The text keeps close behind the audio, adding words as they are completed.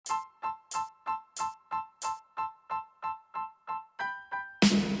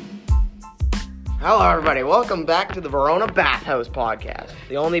Hello, everybody. Welcome back to the Verona Bathhouse Podcast,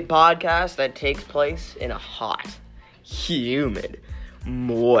 the only podcast that takes place in a hot, humid,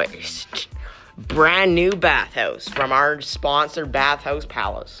 moist, brand new bathhouse from our sponsor, Bathhouse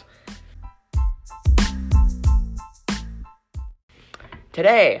Palace.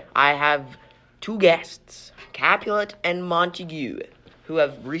 Today, I have two guests, Capulet and Montague, who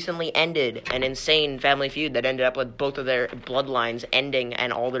have recently ended an insane family feud that ended up with both of their bloodlines ending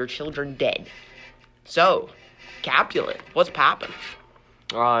and all their children dead. So, Capulet, what's poppin'?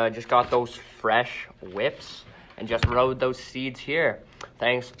 I just got those fresh whips and just rode those seeds here.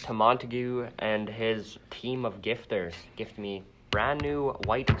 Thanks to Montague and his team of gifters. Gift me brand new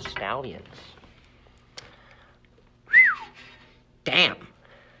white stallions. Damn.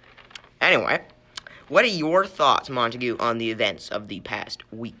 Anyway, what are your thoughts, Montague, on the events of the past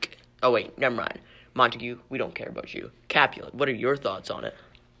week? Oh, wait, never mind. Montague, we don't care about you. Capulet, what are your thoughts on it?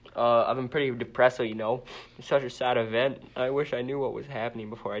 I've been pretty depressed, It's such a sad event. I wish I knew what was happening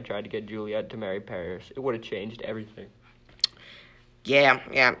before I tried to get Juliet to marry Paris. It would have changed everything. Yeah,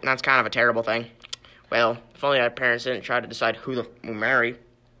 that's kind of a terrible thing. Well, if only our parents didn't try to decide who will marry.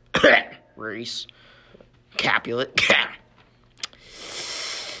 Reese. Capulet.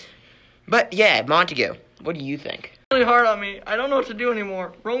 But yeah, Montague, what do you think? Really hard on me. I don't know what to do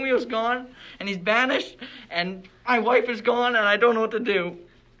anymore. Romeo's gone, and he's banished, and my wife is gone, and I don't know what to do.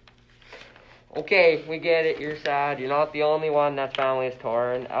 Okay, we get it. You're sad. You're not the only one that family is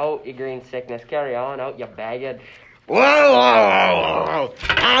torn. Out, you green sickness. Carry on. Out, you baggage. Whoa.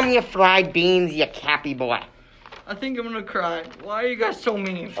 Calm your fried beans, you cappy boy. I think I'm gonna cry. Why are you guys so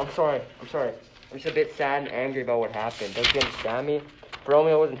mean? I'm sorry. I'm just a bit sad and angry about what happened. Don't you understand me? If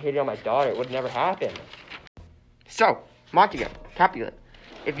Romeo wasn't hitting on my daughter, it would have never happened. So, Montague, Capulet,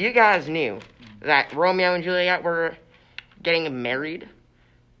 if you guys knew that Romeo and Juliet were getting married,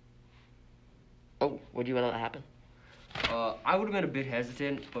 would you let that happen? I would have been a bit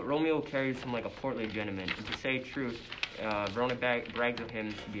hesitant, but Romeo carries him like a portly gentleman. And to say truth, Verona brags of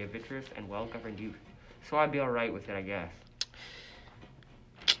him to be a virtuous and well-governed youth. So I'd be alright with it, I guess.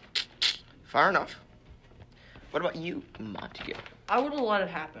 Fair enough. What about you, Montague? I would have let it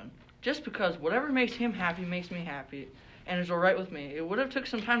happen. Just because whatever makes him happy makes me happy, and it's alright with me. It would have took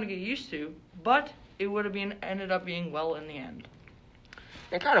some time to get used to, but it would have ended up being well in the end.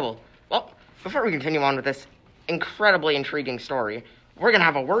 Incredible. Well, before we continue on with this incredibly intriguing story, we're going to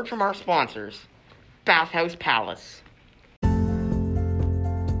have a word from our sponsors, Bathhouse Palace.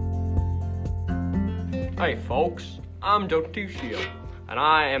 Hey folks, I'm Dotucio, and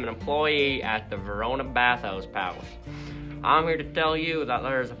I am an employee at the Verona Bathhouse Palace. I'm here to tell you that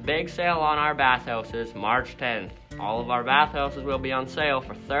there's a big sale on our bathhouses March 10th. All of our bathhouses will be on sale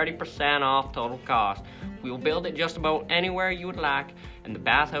for 30% off total cost. We will build it just about anywhere you would like, and the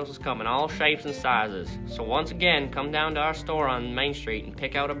bathhouses come in all shapes and sizes. So once again, come down to our store on Main Street and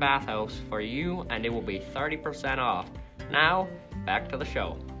pick out a bathhouse for you, and it will be 30% off. Now, back to the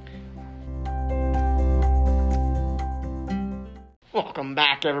show. Welcome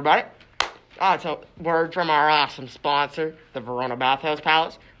back, everybody. So, word from our awesome sponsor, the Verona Bathhouse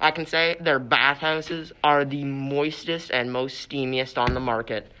Palace. I can say their bathhouses are the moistest and most steamiest on the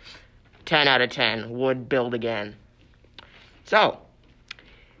market. 10 out of 10. Would build again. So,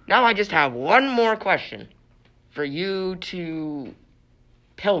 now I just have one more question for you two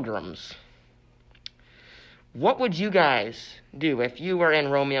pilgrims. What would you guys do if you were in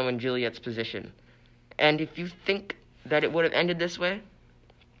Romeo and Juliet's position? And if you think that it would have ended this way?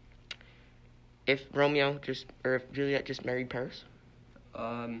 If Juliet just married Paris?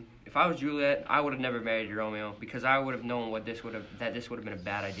 If I was Juliet, I would have never married Romeo because I would have known that this would have been a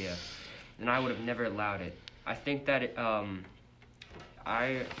bad idea, and I would have never allowed it. I think that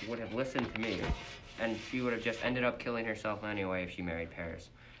I would have listened to me, and she would have just ended up killing herself anyway if she married Paris.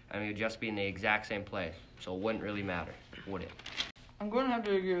 I mean, it would just be in the exact same place, so it wouldn't really matter, would it? I'm going to have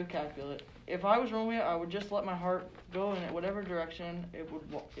to agree with Capulet. If I was Romeo, I would just let my heart go in whatever direction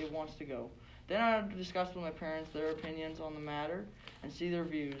it wants to go. Then I had to discuss with my parents their opinions on the matter and see their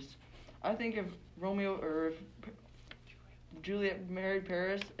views. I think if Juliet married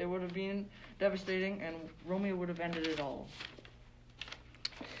Paris, it would have been devastating, and Romeo would have ended it all.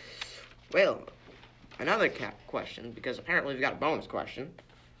 Well, another question, because apparently we've got a bonus question,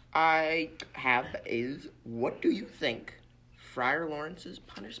 I have is, what do you think Friar Lawrence's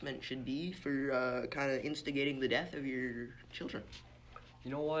punishment should be for kind of instigating the death of your children?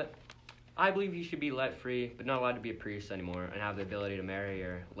 You know what? I believe he should be let free, but not allowed to be a priest anymore and have the ability to marry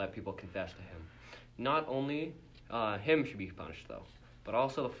or let people confess to him. Not only him should be punished, though, but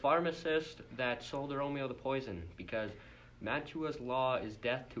also the pharmacist that sold Romeo the poison, because Mantua's law is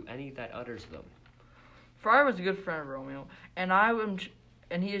death to any that utters them. Fry was a good friend of Romeo, and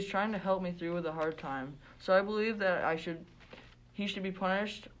and he is trying to help me through with a hard time. So I believe that he should be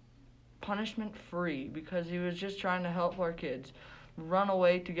punishment free, because he was just trying to help our kids run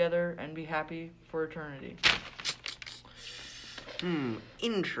away together and be happy for eternity.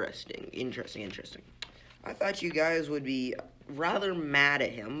 Interesting. I thought you guys would be rather mad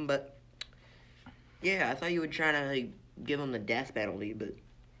at him, but yeah, I thought you would try to give him the death penalty, but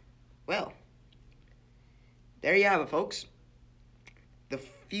well, there you have it, folks. The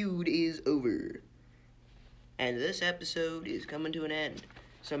feud is over, and this episode is coming to an end.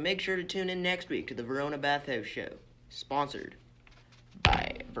 So make sure to tune in next week to the Verona Bathhouse Show, sponsored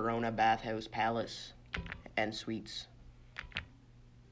by Verona Bathhouse Palace and Suites.